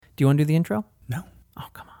Do you want to do the intro? No. Oh,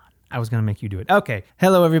 come on. I was going to make you do it. Okay.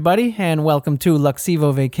 Hello, everybody, and welcome to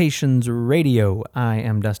Luxevo Vacations Radio. I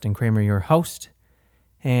am Dustin Kramer, your host.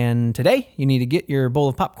 And today, you need to get your bowl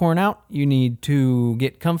of popcorn out. You need to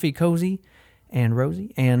get comfy, cozy, and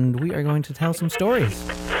rosy. And we are going to tell some stories.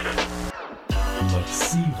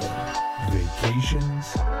 Luxevo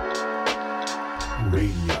Vacations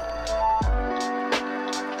Radio.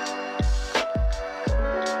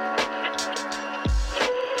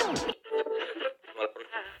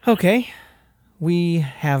 Okay, we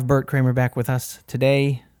have Bert Kramer back with us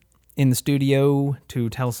today in the studio to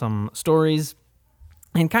tell some stories.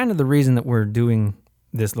 And kind of the reason that we're doing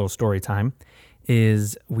this little story time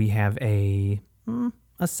is we have a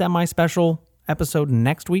semi-special episode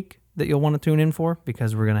next week that you'll want to tune in for,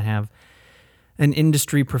 because we're going to have an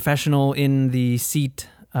industry professional in the seat,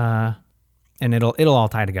 and it'll all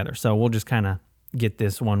tie together. So we'll just kind of get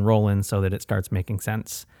this one rolling so that it starts making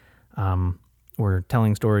sense. We're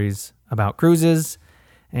telling stories about cruises,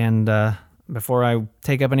 and before I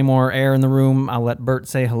take up any more air in the room, I'll let Bert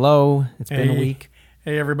say hello. It's been a week.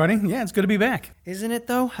 Hey, everybody. Yeah, it's good to be back. Isn't it,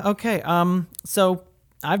 though? Okay, so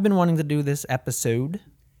I've been wanting to do this episode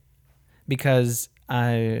because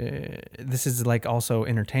this is like also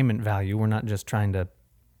entertainment value. We're not just trying to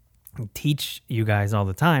teach you guys all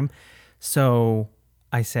the time. So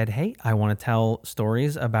I said, hey, I want to tell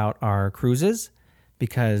stories about our cruises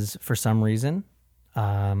because for some reason,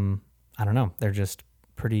 I don't know, they're just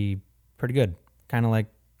pretty good. Kind of like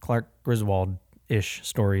Clark Griswold-ish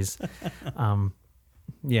stories.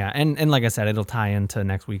 Yeah, and like I said, it'll tie into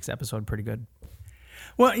next week's episode pretty good.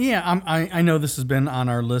 Well, yeah, I know this has been on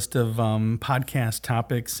our list of podcast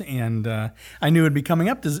topics, and I knew it'd be coming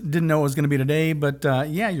up. Didn't know it was going to be today, but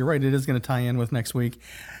yeah, you're right. It is going to tie in with next week.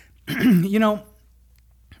 You know,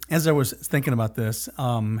 as I was thinking about this,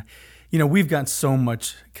 you know, we've got so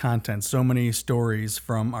much content, so many stories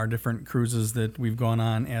from our different cruises that we've gone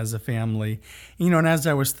on as a family. You know, and as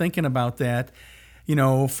I was thinking about that, you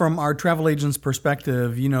know, from our travel agent's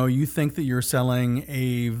perspective, you know, you think that you're selling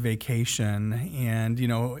a vacation, and, you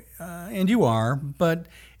know, and you are, but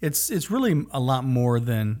it's really a lot more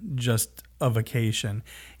than just a vacation.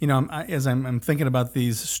 You know, as I'm thinking about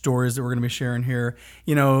these stories that we're going to be sharing here,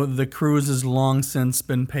 you know, the cruise has long since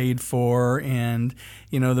been paid for, and,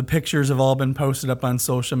 you know, the pictures have all been posted up on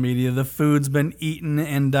social media. The food's been eaten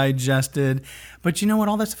and digested. But you know what?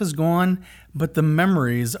 All that stuff is gone, but the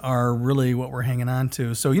memories are really what we're hanging on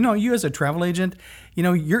to. So, you know, you as a travel agent, you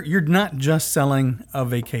know, you're not just selling a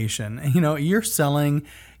vacation. You know, you're selling,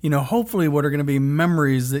 you know, hopefully what are going to be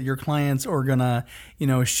memories that your clients are going to, you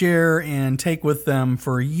know, share and take with them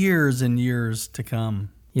for years and years to come.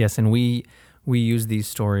 Yes, and we use these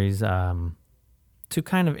stories to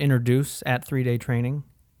kind of introduce at 3-day training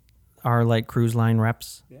our like cruise line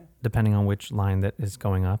reps, depending on which line that is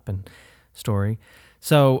going up and story.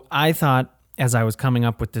 So I thought, as I was coming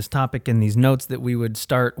up with this topic and these notes, that we would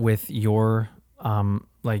start with your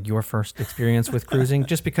your first experience with cruising,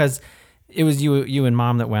 just because it was you and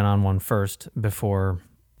Mom that went on one first before,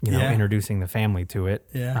 you know, introducing the family to it.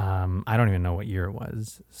 Yeah. I don't even know what year it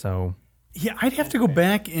was. So yeah, I'd have to go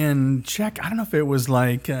back and check. I don't know if it was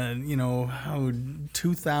like,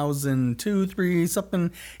 2002, 3,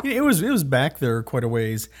 something. It was back there quite a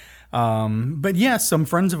ways. But yeah, some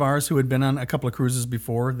friends of ours who had been on a couple of cruises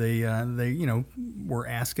before, they you know, were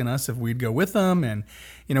asking us if we'd go with them, and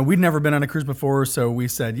you know, we'd never been on a cruise before, so we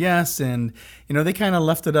said yes, and you know, they kind of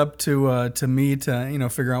left it up to me to, you know,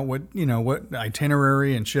 figure out what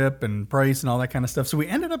itinerary and ship and price and all that kind of stuff. So we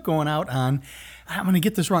ended up going out on, I'm going to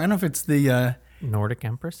get this wrong, I don't know if it's the Nordic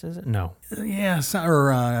Empress, is it? No. Yes,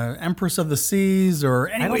 or Empress of the Seas, or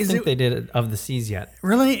anyways. I don't think they did it of the Seas yet.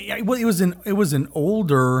 Really? Well, it was an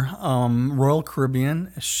older Royal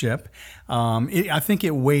Caribbean ship. I think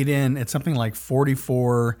it weighed in at something like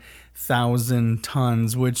 44,000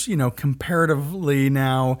 tons, which, you know, comparatively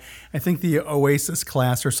now, I think the Oasis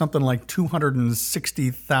class are something like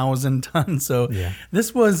 260,000 tons. So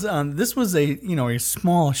this was a, you know, a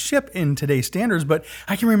small ship in today's standards. But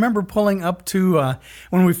I can remember pulling up to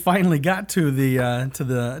when we finally got to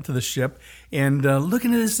the ship and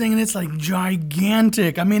looking at this thing, and it's like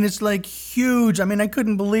gigantic. I mean, it's like huge. I mean, I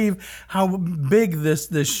couldn't believe how big this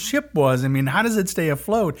ship was. I mean, how does it stay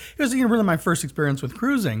afloat? It was, you know, really my first experience with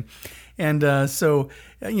cruising. And so,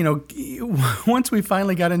 you know, once we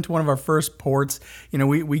finally got into one of our first ports, you know,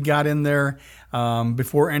 we got in there,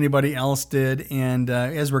 before anybody else did. And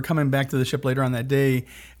as we're coming back to the ship later on that day,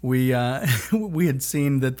 we we had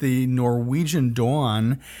seen that the Norwegian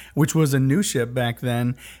Dawn, which was a new ship back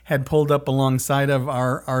then, had pulled up alongside of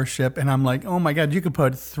our ship. And I'm like, oh my God, you could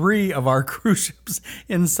put 3 of our cruise ships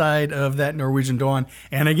inside of that Norwegian Dawn.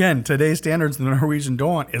 And again, today's standards, the Norwegian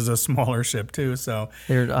Dawn is a smaller ship too. So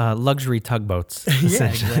They're luxury tugboats. yeah,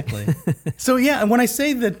 exactly. So yeah, when I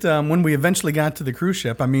say that when we eventually got to the cruise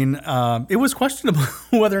ship, I mean, it was questionable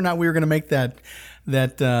whether or not we were going to make the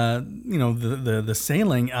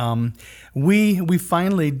sailing. We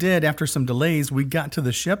finally did. After some delays, we got to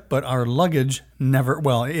the ship, but our luggage never.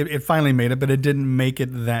 Well, it finally made it, but it didn't make it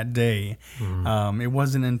that day. It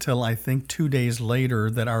wasn't until I think 2 days later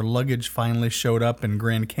that our luggage finally showed up in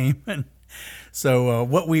Grand Cayman. So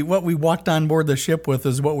what we walked on board the ship with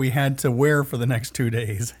is what we had to wear for the next 2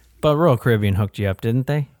 days. But Royal Caribbean hooked you up, didn't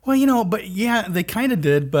they? Well, but yeah, they kind of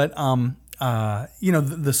did. But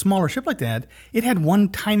the smaller ship like that, it had one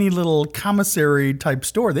tiny little commissary type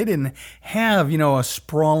store. They didn't have, a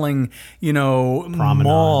sprawling, Promenade,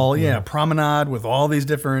 mall, promenade with all these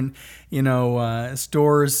different,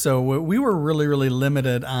 stores. So we were really, really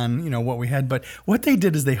limited on, what we had. But what they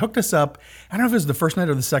did is they hooked us up. I don't know if it was the first night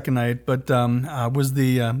or the second night, but was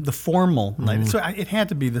the formal night. So it had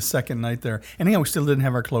to be the second night there. And we still didn't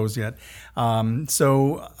have our clothes yet.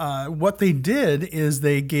 So what they did is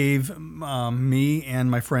they gave me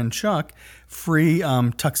and my friend Chuck free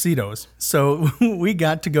tuxedos. So we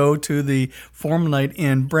got to go to the formal night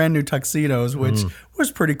in brand new tuxedos, which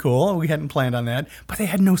was pretty cool. We hadn't planned on that, but they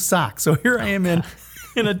had no socks. So here I am in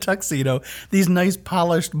a tuxedo, these nice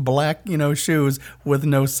polished black, shoes with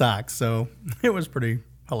no socks. So it was pretty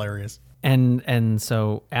hilarious. And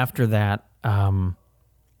so after that,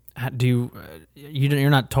 you're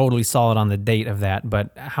not totally solid on the date of that,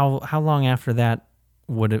 but how long after that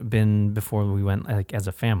would it have been before we went as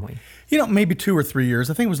a family? Maybe 2 or 3 years.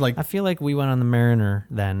 I think it was I feel like we went on the Mariner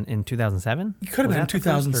then in 2007. It could have been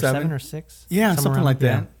 2007 or 6. Yeah, something like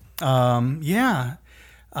that.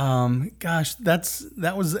 Gosh,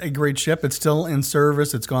 that was a great ship. It's still in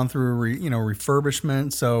service. It's gone through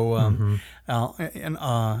refurbishment. So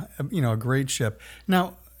a great ship.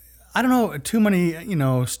 Now, I don't know too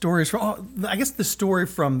many stories from. I guess the story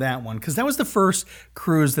from that one, because that was the first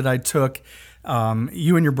cruise that I took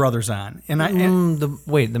you and your brothers on. And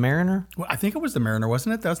the Mariner? Well, I think it was the Mariner,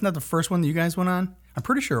 wasn't it? That was not the first one that you guys went on? I'm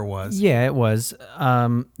pretty sure it was. Yeah, it was.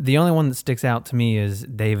 The only one that sticks out to me is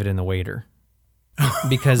David and the Waiter.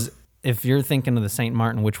 Because if you're thinking of the St.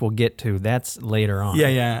 Martin, which we'll get to, that's later on.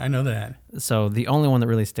 Yeah, I know that. So the only one that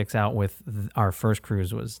really sticks out with our first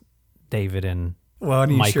cruise was David and Why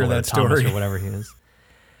don't you Michael share that Thomas story? or whatever he is.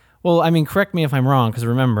 Well, I mean, correct me if I'm wrong, because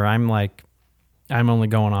remember, I'm only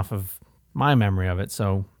going off of my memory of it,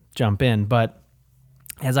 so jump in. But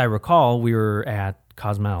as I recall, we were at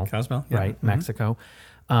Cozumel, yeah. right, Mexico.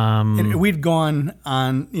 And we'd gone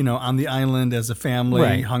on the island as a family,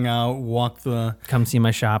 Right. hung out, walked the. Come see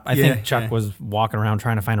my shop. I think Chuck was walking around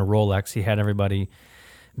trying to find a Rolex. He had everybody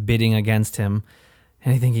bidding against him.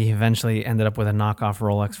 And I think he eventually ended up with a knockoff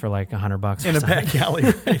Rolex for like $100 In a back alley,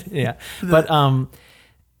 right? Yeah. But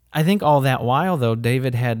I think all that while, though,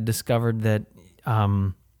 David had discovered that,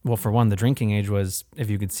 for one, the drinking age was if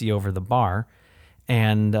you could see over the bar.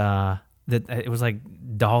 And that it was like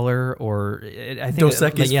 $1 or I think Dos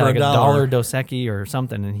Equis for like $1. $1 Dos Equis or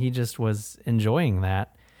something. And he just was enjoying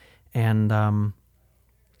that. And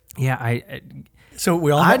So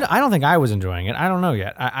we all I don't think I was enjoying it. I don't know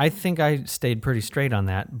yet. I think I stayed pretty straight on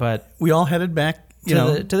that. But we all headed back,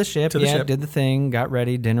 to the ship. Did the thing, got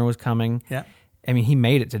ready. Dinner was coming. Yeah. I mean, he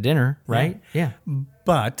made it to dinner, right? Yeah.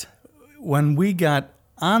 But when we got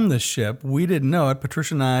on the ship, we didn't know it.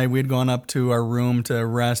 Patricia and I, we had gone up to our room to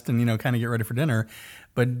rest and, kind of get ready for dinner.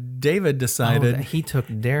 But David decided he took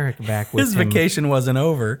Derek back with his him. vacation wasn't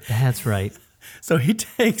over. That's right. So he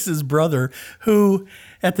takes his brother, who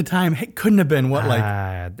at the time couldn't have been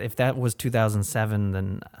if that was 2007,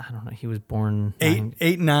 then I don't know. He was born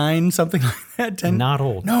 8, 9, something like that. 10. Not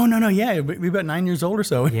old. No. Yeah, we about 9 years old or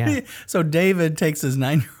so. Yeah. So David takes his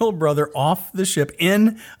 9-year-old brother off the ship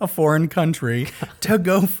in a foreign country to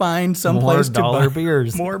go find someplace to buy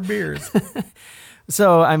beers. more beers.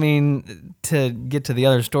 So, I mean, to get to the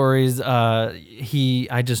other stories,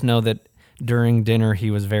 I just know that during dinner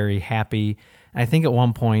he was very happy. I think at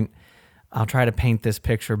one point, I'll try to paint this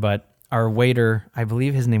picture, but our waiter, I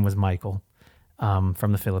believe his name was Michael,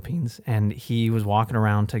 from the Philippines, and he was walking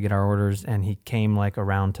around to get our orders, and he came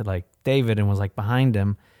around to David and was behind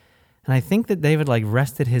him. And I think that David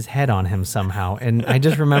rested his head on him somehow. And I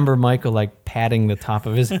just remember Michael patting the top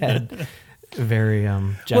of his head. very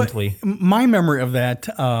gently. Well, my memory of that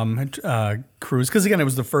cruise, because again, it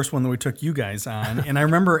was the first one that we took you guys on, and I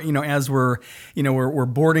remember, as we're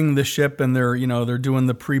boarding the ship, and they're doing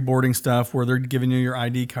the pre-boarding stuff where they're giving you your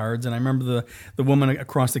ID cards, and I remember the woman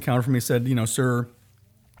across the counter from me said, sir,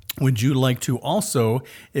 would you like to also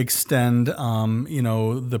extend,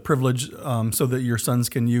 the privilege so that your sons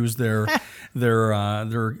can use their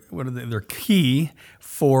key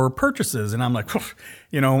for purchases? And I'm like,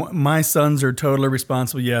 my sons are totally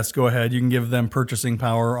responsible. Yes, go ahead. You can give them purchasing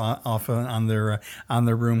power off on their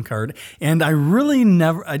room card. And I really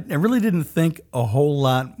didn't think a whole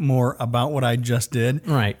lot more about what I just did.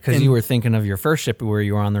 Right, because you were thinking of your first ship where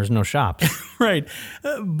you were on. There's no shops. Right,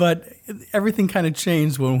 but everything kind of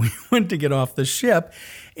changed when we went to get off the ship,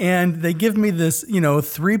 and they give me this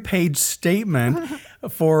 3-page statement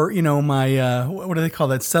for my what do they call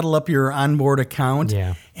that? Settle up your onboard account.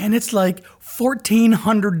 Yeah. And it's like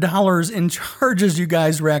 $1,400 in charges you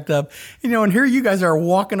guys racked up. And here you guys are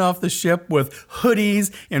walking off the ship with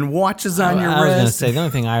hoodies and watches on your wrist. I was going to say, the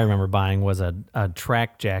only thing I remember buying was a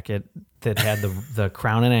track jacket that had the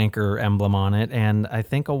Crown and Anchor emblem on it, and I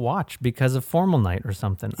think a watch because of formal night or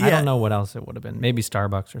something. Yeah. I don't know what else it would have been. Maybe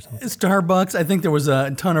Starbucks or something. Starbucks. I think there was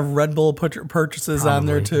a ton of Red Bull purchases on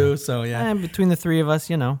there too. Yeah. So yeah. And between the three of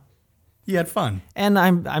us, you had fun. And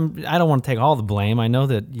I don't want to take all the blame. I know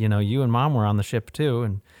that you and Mom were on the ship too,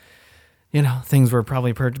 and things were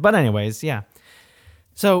probably purchased. But anyways, yeah.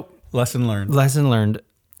 So lesson learned.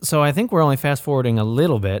 So I think we're only fast forwarding a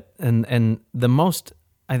little bit, and the most,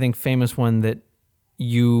 I think, famous one that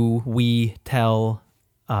we tell,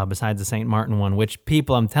 besides the St. Martin one, which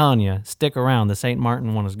people, I'm telling you, stick around. The St.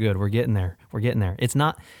 Martin one is good. We're getting there. It's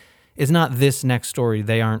not this next story.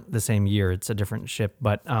 They aren't the same year. It's a different ship.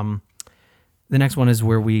 But the next one is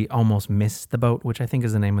where we almost missed the boat, which I think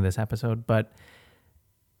is the name of this episode. But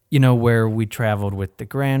where we traveled with the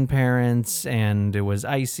grandparents and it was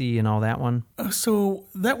icy and all that one. So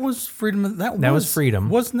that was Freedom. That was Freedom.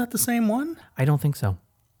 Wasn't that the same one? I don't think so.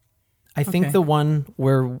 I think the one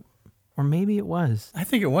where, or maybe it was. I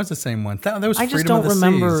think it was the same one. That was. I just don't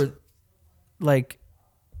remember, like,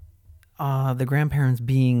 the grandparents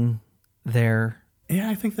being there. Yeah,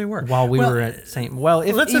 I think they were while we were at St. Well,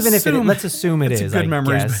 let's assume it is. Good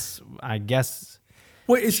memories. I guess.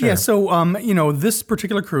 Well, sure. Yeah. So, this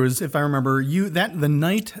particular cruise, if I remember, the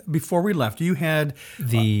night before we left, you had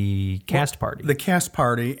the cast party. The cast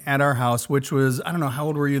party at our house, which was, I don't know, how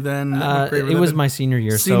old were you then? It was my senior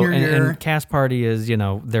year. And cast party is,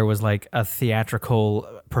 there was like a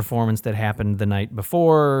theatrical performance that happened the night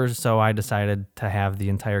before, so I decided to have the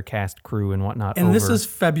entire cast, crew, and whatnot. And this is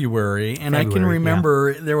February, and I can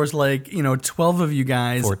remember there was 12 of you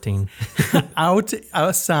guys, 14,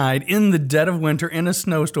 outside in the dead of winter in a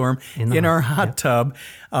snowstorm in our hot tub.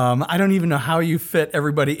 I don't even know how you fit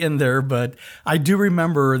everybody in there, but I do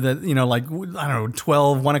remember that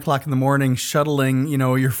 12, 1 o'clock in the morning, shuttling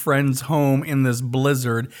your friends home in this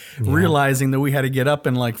blizzard, realizing that we had to get up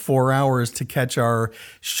in 4 hours to catch our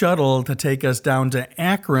shuttle to take us down to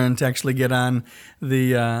Akron to actually get on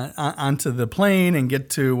the onto the plane and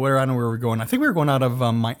get to where, I don't know where we were going. I think we were going out of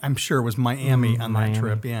I'm sure it was Miami on that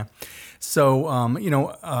trip. Yeah. So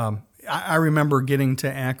I remember getting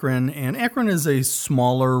to Akron, and Akron is a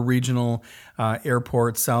smaller regional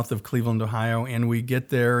airport south of Cleveland, Ohio, and we get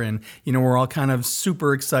there, and we're all kind of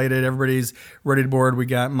super excited. Everybody's ready to board. We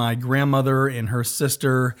got my grandmother and her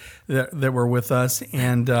sister that were with us,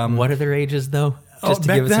 and what are their ages though? Just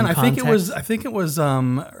back then, I think it was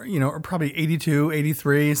probably 82,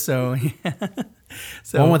 83. So,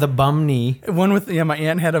 so one with a bum knee. My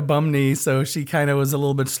aunt had a bum knee, so she kind of was a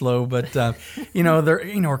little bit slow. But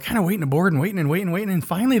we're kind of waiting to board and waiting, and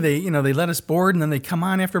finally they let us board, and then they come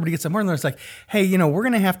on after everybody gets on board, and it's like, hey, we're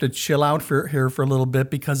gonna have to chill out here for a little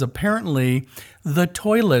bit because apparently the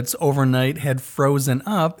toilets overnight had frozen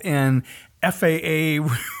up and FAA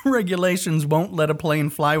regulations won't let a plane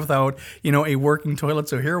fly without, a working toilet.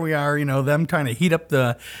 So here we are, them trying to heat up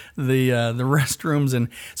the restrooms. And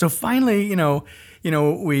so finally,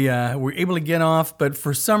 we were able to get off, but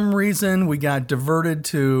for some reason we got diverted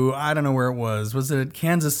to, I don't know where it was. Was it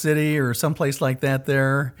Kansas City or someplace like that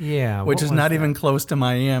there? Yeah. Which is not even close to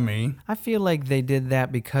Miami. I feel like they did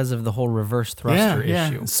that because of the whole reverse thruster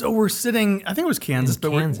issue. So we're sitting, I think it was Kansas,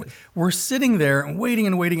 we're sitting there and waiting.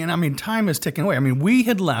 And I mean, time is ticking away. I mean, we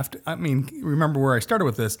had left. I mean, remember where I started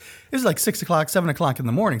with this. It was like 6 o'clock, 7 o'clock in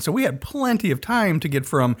the morning. So we had plenty of time to get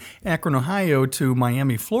from Akron, Ohio to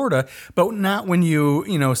Miami, Florida, but not when you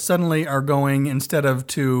you, suddenly are going, instead of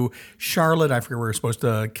to Charlotte, I forget where we're supposed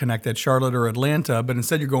to connect at, Charlotte or Atlanta, but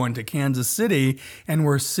instead you're going to Kansas City, and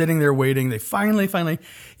we're sitting there waiting. They finally,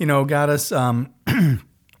 got us,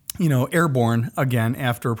 airborne again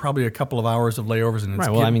after probably a couple of hours of layovers. And it's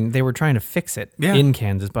Right. Well, I mean, they were trying to fix it in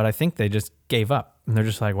Kansas, but I think they just gave up. And they're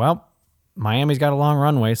just like, well, Miami's got a long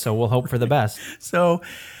runway, so we'll hope for the best. So,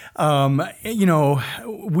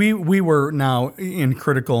 we were now in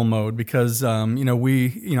critical mode because, I'm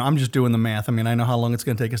just doing the math. I mean, I know how long it's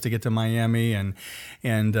going to take us to get to Miami.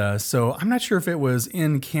 And so I'm not sure if it was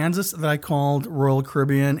in Kansas that I called Royal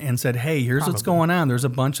Caribbean and said, hey, here's what's going on. There's a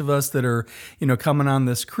bunch of us that are, coming on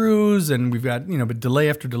this cruise, and we've got, but delay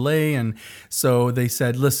after delay. And so they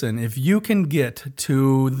said, listen, if you can get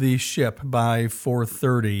to the ship by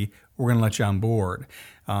 4:30, we're going to let you on board.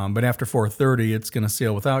 But after 4:30, it's going to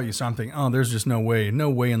sail without you. So I'm thinking, there's just no way in the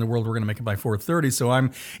world we're going to make it by 4:30. So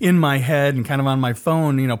I'm in my head and kind of on my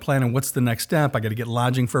phone, planning what's the next step. I got to get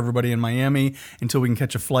lodging for everybody in Miami until we can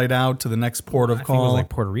catch a flight out to the next port of call. I think it was like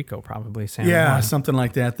Puerto Rico, probably. Something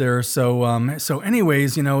like that there. So,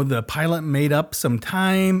 anyways, the pilot made up some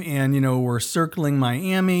time, and we're circling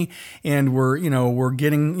Miami, and we're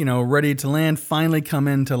getting ready to land. Finally, come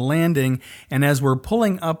into landing, and as we're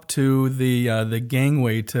pulling up to the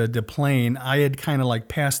gangway to deplane, I had kind of like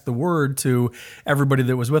passed the word to everybody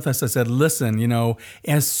that was with us. I said, listen,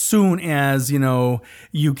 as soon as,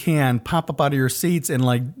 you can, pop up out of your seats and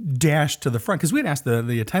like dash to the front. Because we'd asked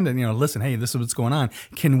the attendant, listen, hey, this is what's going on.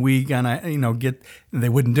 Can we get, they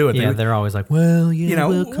wouldn't do it. Yeah, they're always like, well, yeah,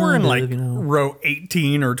 we're in like row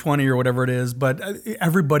 18 or 20 or whatever it is. But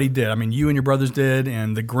everybody did. I mean, you and your brothers did,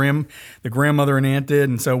 and the grandmother and aunt did.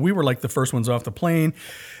 And so we were like the first ones off the plane.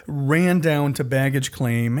 Ran down to baggage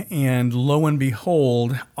claim, and lo and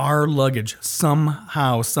behold, our luggage,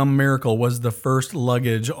 somehow, some miracle, was the first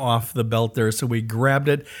luggage off the belt there. So we grabbed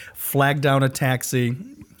it, flagged down a taxi,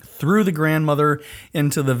 threw the grandmother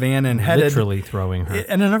into the van, and headed, literally throwing her.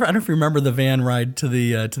 And I don't know if you remember the van ride to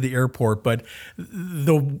the airport, but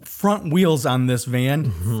the front wheels on this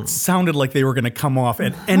van sounded like they were going to come off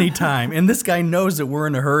at any time. And this guy knows that we're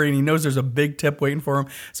in a hurry, and he knows there's a big tip waiting for him.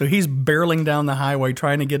 So he's barreling down the highway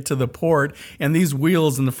trying to get to the port, and these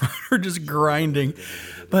wheels in the front are just grinding.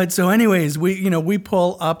 But so, anyways, we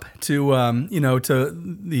pull up to to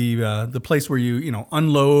the place where you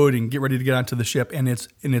unload and get ready to get onto the ship, and it's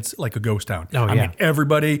like a ghost town. I mean,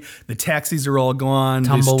 everybody, the taxis are all gone,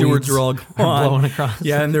 the stewards are all gone, blowing across.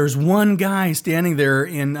 Yeah, and there's one guy standing there,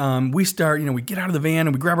 and we start, we get out of the van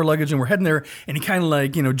and we grab our luggage and we're heading there, and he kind of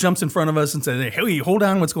like jumps in front of us and says, hey, hold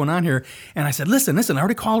on, what's going on here? And I said, listen, I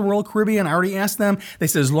already called Royal Caribbean, I already asked them. They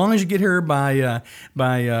said as long as you get here by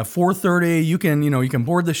 4:30, you can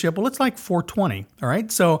board the ship. Well, it's like 4:20. All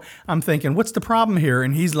right. So I'm thinking, what's the problem here?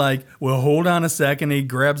 And he's like, well, hold on a second. He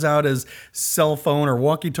grabs out his cell phone or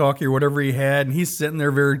walkie-talkie or whatever he had, and he's sitting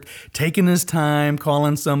there taking his time,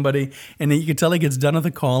 calling somebody. And you can tell he gets done with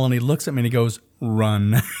the call, and he looks at me and he goes,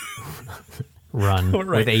 run. Run.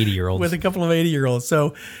 Right. With 80-year-olds. With a couple of 80-year-olds.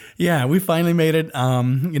 So, yeah, we finally made it,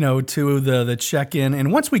 to the check-in.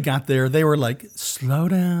 And once we got there, they were like, slow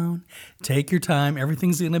down, take your time,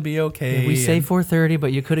 everything's going to be okay. We say 4:30,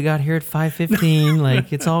 but you could have got here at 5:15.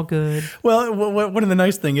 Like, it's all good. Well, one of the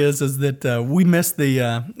nice thing is that we missed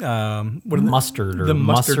the mustard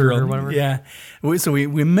or whatever. Yeah, so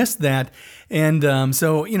we missed that. And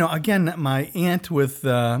so, again, my aunt with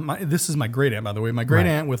this is my great aunt, by the way, my great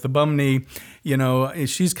aunt with the bum knee,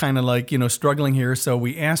 she's kind of like, struggling here. So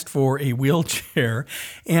we asked for a wheelchair,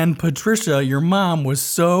 and Patricia, your mom, was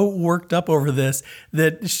so worked up over this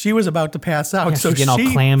that she was about to pass out. Yeah, so she's getting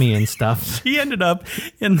all clammy and stuff. She ended up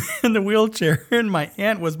in the wheelchair, and my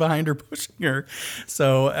aunt was behind her pushing her.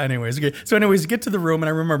 So anyways, get to the room, and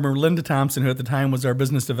I remember Linda Thompson, who at the time was our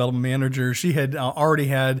business development manager, she had already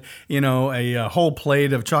had, a whole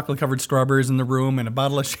plate of chocolate-covered strawberries in the room and a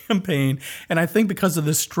bottle of champagne. And I think because of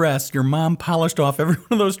the stress, your mom polished off every one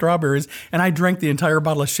of those strawberries, and I drank the entire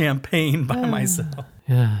bottle of champagne by myself.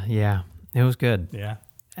 Yeah, it was good. Yeah.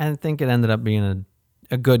 I think it ended up being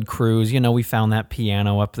a good cruise. We found that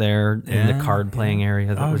piano up there in the card playing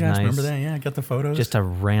area. That was nice. Remember that? Yeah, I got the photos. Just a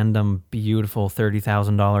random, beautiful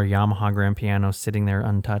 $30,000 Yamaha grand piano sitting there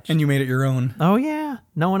untouched. And you made it your own. Oh, yeah.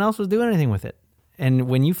 No one else was doing anything with it. And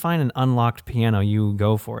when you find an unlocked piano, you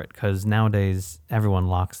go for it, because nowadays everyone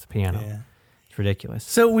locks the piano. Yeah. It's ridiculous.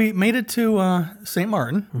 So we made it to St.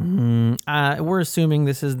 Martin. We're assuming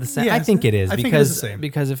this is the same. Yeah, I think it is. I think it is the same.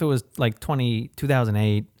 Because if it was like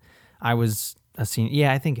 2008, I was a senior.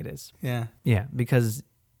 Yeah, I think it is. Yeah. Yeah, because...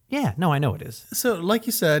 Yeah, no, I know it is. So, like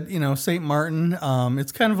you said, St. Martin,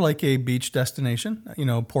 it's kind of like a beach destination,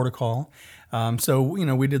 port of call. So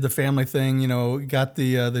we did the family thing. Got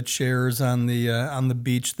the chairs on the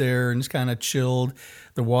beach there and just kind of chilled.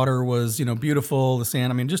 The water was beautiful. The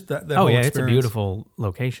sand. I mean, just that. Oh whole yeah, experience. it's a beautiful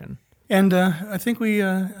location. And I think we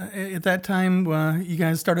at that time you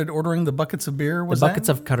guys started ordering the buckets of beer. Was The buckets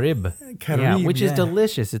of Carib. Carib, which is yeah.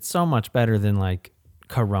 delicious. It's so much better than like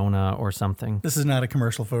Corona or something. This is not a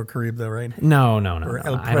commercial for Carib, though, right? No. Or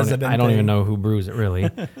El I Presidente. don't even know who brews it really.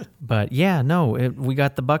 But yeah, no, we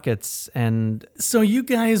got the buckets and So you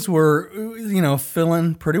guys were,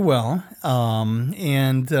 filling pretty well,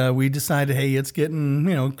 and we decided, hey, it's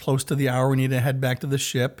getting, close to the hour. We need to head back to the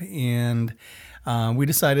ship, and we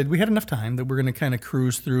decided we had enough time that we're going to kind of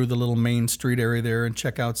cruise through the little main street area there and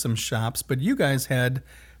check out some shops. But you guys had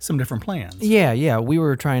some different plans. yeah, we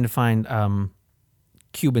were trying to find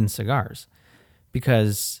Cuban cigars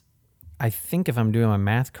because I think if I'm doing my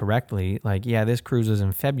math correctly, like, yeah, this cruise was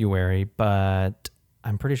in February, but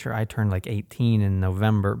I'm pretty sure I turned like 18 in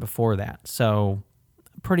November before that. So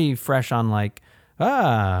pretty fresh on like,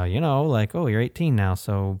 like, oh, you're 18 now.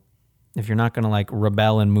 So if you're not going to like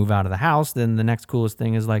rebel and move out of the house, then the next coolest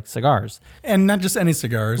thing is like cigars. And not just any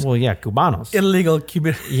cigars. Well, yeah, Cubanos. Illegal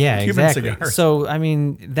Cuban Exactly. cigars. So, I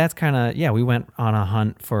mean, that's kind of, we went on a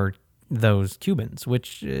hunt for those Cubans,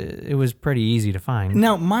 which it was pretty easy to find.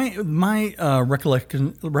 Now, my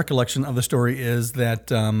recollection of the story is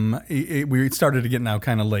that we started to get now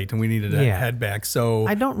kind of late, and we needed to head back. So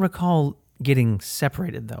I don't recall getting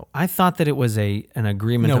separated, though. I thought that it was an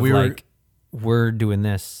agreement of we're doing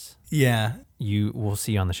this. Yeah. You will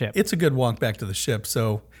see you on the ship. It's a good walk back to the ship,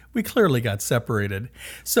 so we clearly got separated.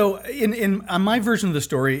 So in my version of the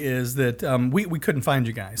story is that we couldn't find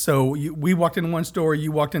you guys. So we walked in one store,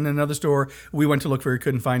 you walked in another store, we went to look for you,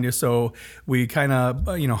 couldn't find you. So we kind of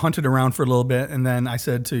hunted around for a little bit, and then I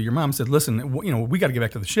said to your mom, I said, listen, we got to get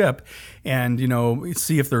back to the ship and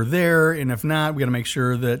see if they're there, and if not, we got to make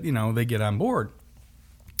sure that they get on board.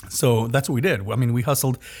 So that's what we did. I mean, we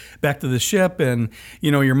hustled back to the ship, and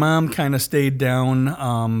your mom kind of stayed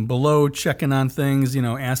down below, checking on things.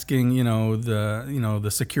 Asking the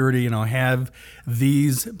security. Have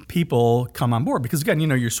these people come on board, because again,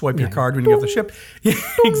 you swipe your card when you get off the ship. Yeah,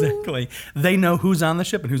 exactly. They know who's on the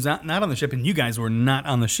ship and who's not on the ship, and you guys were not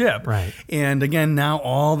on the ship. Right. And again, now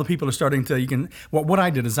all the people are starting to. What I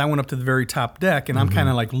did is I went up to the very top deck, and I'm kind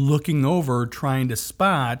of like looking over, trying to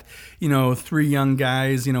spot three young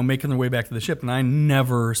guys making their way back to the ship, and I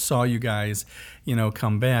never saw you guys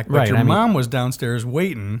come back. But your mom was downstairs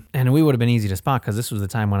waiting. And we would have been easy to spot because this was the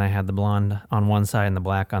time when I had the blonde on one side and the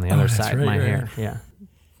black on the other side of my hair. Yeah.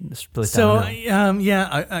 So,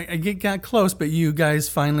 I got close, but you guys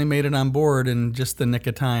finally made it on board in just the nick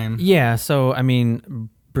of time. Yeah, so, I mean,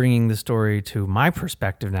 bringing the story to my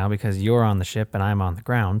perspective now, because you're on the ship and I'm on the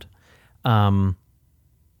ground,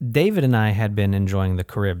 David and I had been enjoying the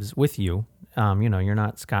Caribs with you. You're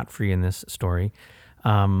not scot-free in this story.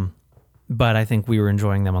 But I think we were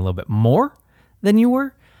enjoying them a little bit more than you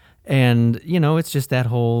were. And, it's just that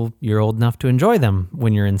whole, you're old enough to enjoy them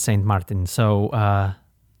when you're in St. Martin. So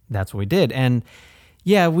that's what we did. And,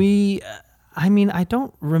 yeah, I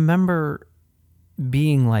don't remember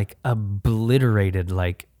being, like, obliterated,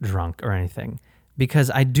 like, drunk or anything.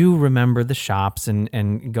 Because I do remember the shops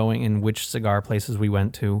and going in which cigar places we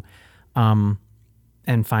went to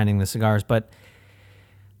and finding the cigars. But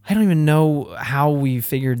I don't even know how we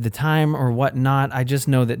figured the time or whatnot. I just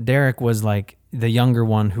know that Derek was like the younger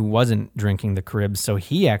one who wasn't drinking the Caribs. So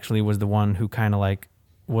he actually was the one who kind of like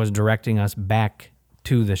was directing us back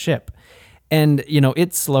to the ship. And,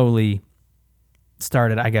 it slowly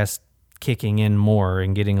started, I guess, kicking in more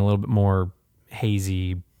and getting a little bit more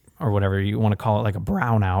hazy or whatever you want to call it, like a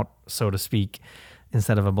brownout, so to speak,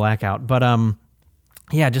 instead of a blackout. But,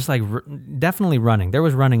 just like definitely running. There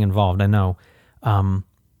was running involved, I know.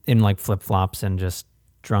 In like flip-flops and just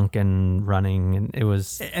drunken running, and it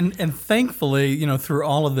was and thankfully through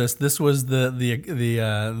all of this was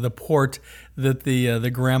the port that the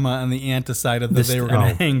grandma and the aunt decided that they were going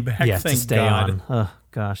to hang back. Yes, thank to stay God. on. Oh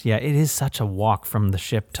gosh, yeah, it is such a walk from the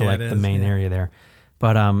ship to the main area there.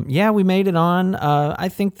 But we made it on. I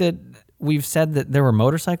think that we've said that there were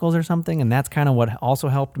motorcycles or something, and that's kind of what also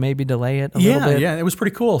helped maybe delay it a little bit. Yeah, it was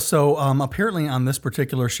pretty cool. So apparently on this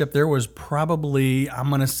particular ship, there was probably, I'm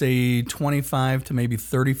going to say 25 to maybe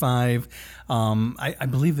 35. I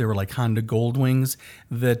believe they were like Honda Goldwings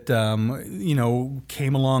that,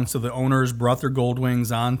 came along. So the owners brought their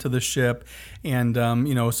Goldwings onto the ship. And,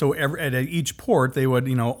 so at each port, they would,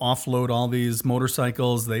 offload all these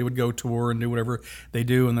motorcycles. They would go tour and do whatever they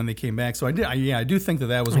do. And then they came back. So I do think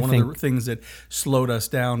that was one of the things things that slowed us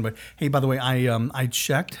down. But hey, by the way, I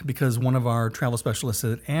checked because one of our travel specialists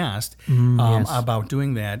had asked yes. about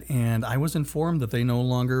doing that, and I was informed that they no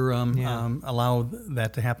longer allow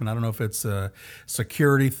that to happen. I don't know if it's a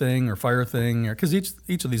security thing or fire thing, because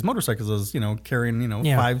each of these motorcycles is carrying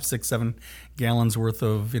 5, 6, 7 gallons worth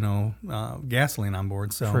of gasoline on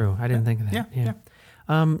board. So True, I didn't think of that.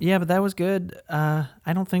 Yeah. But that was good.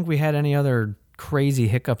 I don't think we had any other crazy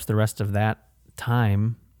hiccups the rest of that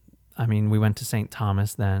time. I mean, we went to St.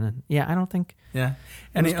 Thomas then. And I don't think. Yeah.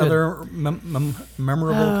 Any other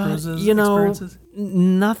memorable cruises experiences?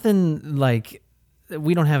 Nothing like.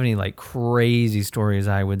 We don't have any like crazy stories,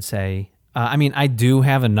 I would say. I mean, I do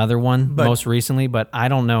have another one most recently, but I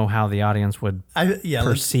don't know how the audience would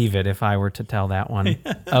perceive it if I were to tell that one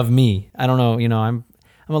of me. I don't know. I'm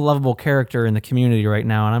a lovable character in the community right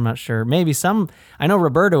now, and I'm not sure. Maybe I know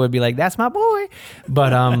Roberto would be like, "That's my boy,"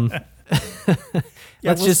 but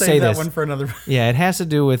let's just say that this one for another. Yeah, it has to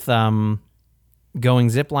do with going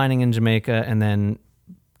ziplining in Jamaica and then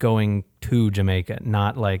going to Jamaica,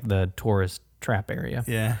 not like the tourist trap area.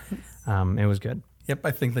 Yeah, it was good. Yep,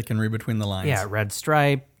 I think they can read between the lines. Yeah, red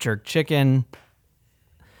stripe, jerk chicken,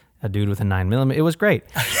 a dude with a 9mm. It was great.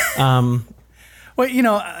 Well,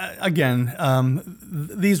 again,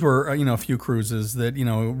 these were a few cruises that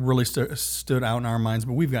really stood out in our minds,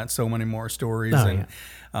 but we've got so many more stories,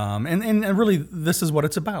 and really this is what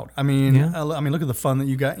it's about. I mean, look at the fun that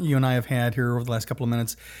you and I have had here over the last couple of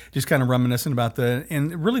minutes, just kind of reminiscing about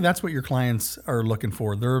and really that's what your clients are looking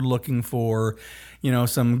for. They're looking for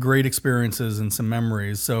some great experiences and some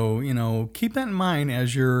memories. So keep that in mind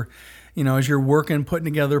as you're working, putting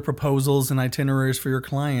together proposals and itineraries for your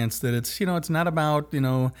clients, that it's not about, the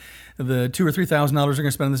 $2,000 or $3,000 they're going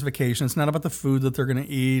to spend on this vacation. It's not about the food that they're going to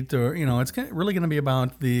eat, or, it's really going to be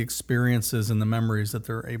about the experiences and the memories that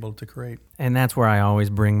they're able to create. And that's where I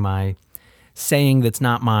always bring my saying that's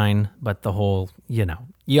not mine, but the whole,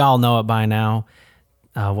 you all know it by now.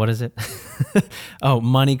 What is it? Oh,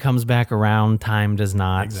 money comes back around, time does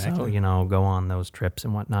not. Exactly. So, go on those trips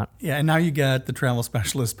and whatnot. Yeah, and now you got the travel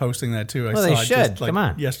specialist posting that too. I Well, saw they it should. just Come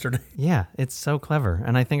on. yesterday. Yeah, it's so clever.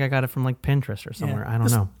 And I think I got it from like Pinterest or somewhere. I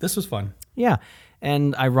don't know. This was fun. Yeah.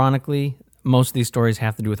 And ironically, most of these stories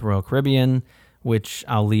have to do with Royal Caribbean, which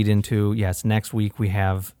I'll lead into. Yes, next week we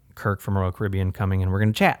have Kirk from Royal Caribbean coming and we're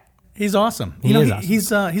going to chat. He's awesome. He is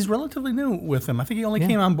awesome. He's relatively new with him. I think he only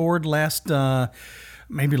came on board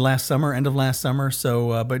maybe last summer, end of last summer.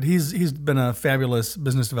 So, but he's been a fabulous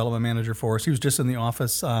business development manager for us. He was just in the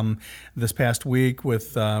office this past week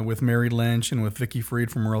with Mary Lynch and with Vicky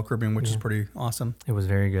Freed from Royal Caribbean, which is pretty awesome. It was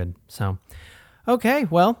very good. So, okay,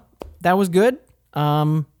 well, that was good.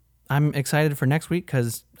 I'm excited for next week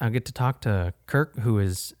because I'll get to talk to Kirk, who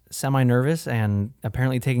is semi-nervous and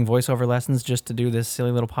apparently taking voiceover lessons just to do this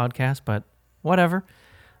silly little podcast, but whatever.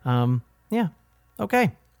 Yeah,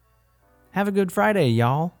 okay. Have a good Friday,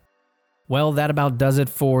 y'all. Well, that about does it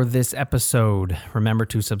for this episode. Remember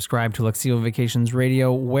to subscribe to Luxevo Vacations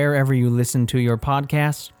Radio wherever you listen to your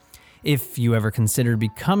podcasts. If you ever considered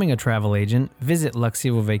becoming a travel agent, visit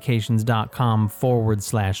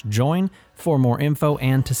luxevovacations.com/join for more info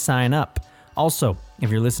and to sign up. Also, if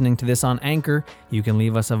you're listening to this on Anchor, you can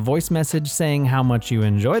leave us a voice message saying how much you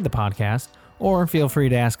enjoyed the podcast, or feel free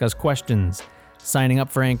to ask us questions. Signing up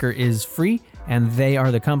for Anchor is free, and they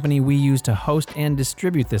are the company we use to host and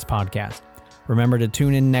distribute this podcast. Remember to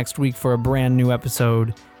tune in next week for a brand new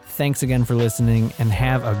episode. Thanks again for listening, and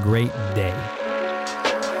have a great day.